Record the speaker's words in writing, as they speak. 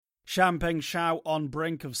Changpeng Zhao on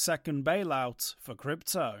brink of second bailout for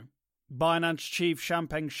crypto. Binance chief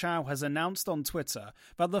Changpeng Zhao has announced on Twitter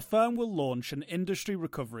that the firm will launch an industry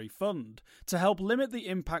recovery fund to help limit the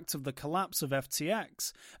impact of the collapse of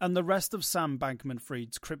FTX and the rest of Sam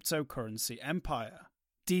Bankman-Fried's cryptocurrency empire.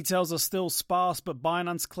 Details are still sparse, but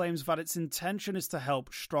Binance claims that its intention is to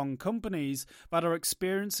help strong companies that are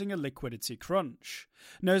experiencing a liquidity crunch.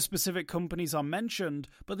 No specific companies are mentioned,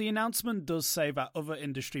 but the announcement does say that other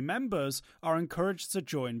industry members are encouraged to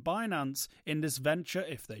join Binance in this venture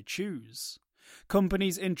if they choose.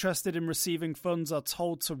 Companies interested in receiving funds are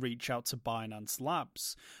told to reach out to Binance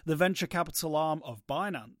Labs, the venture capital arm of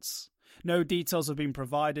Binance. No details have been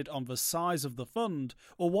provided on the size of the fund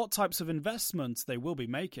or what types of investments they will be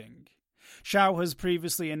making. Zhao has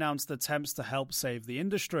previously announced attempts to help save the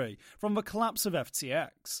industry from the collapse of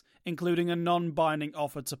FTX, including a non-binding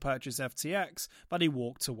offer to purchase FTX that he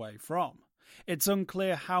walked away from. It's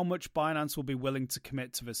unclear how much Binance will be willing to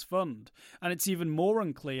commit to this fund, and it's even more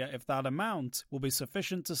unclear if that amount will be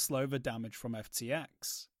sufficient to slow the damage from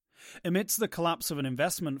FTX. Amidst the collapse of an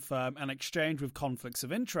investment firm and exchange with conflicts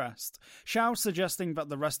of interest, Zhao suggesting that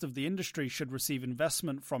the rest of the industry should receive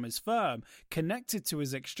investment from his firm connected to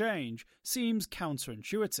his exchange seems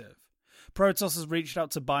counterintuitive. Protos has reached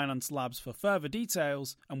out to Binance Labs for further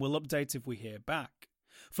details and will update if we hear back.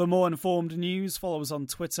 For more informed news, follow us on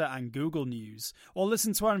Twitter and Google News, or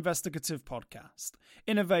listen to our investigative podcast,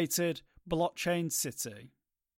 Innovated Blockchain City.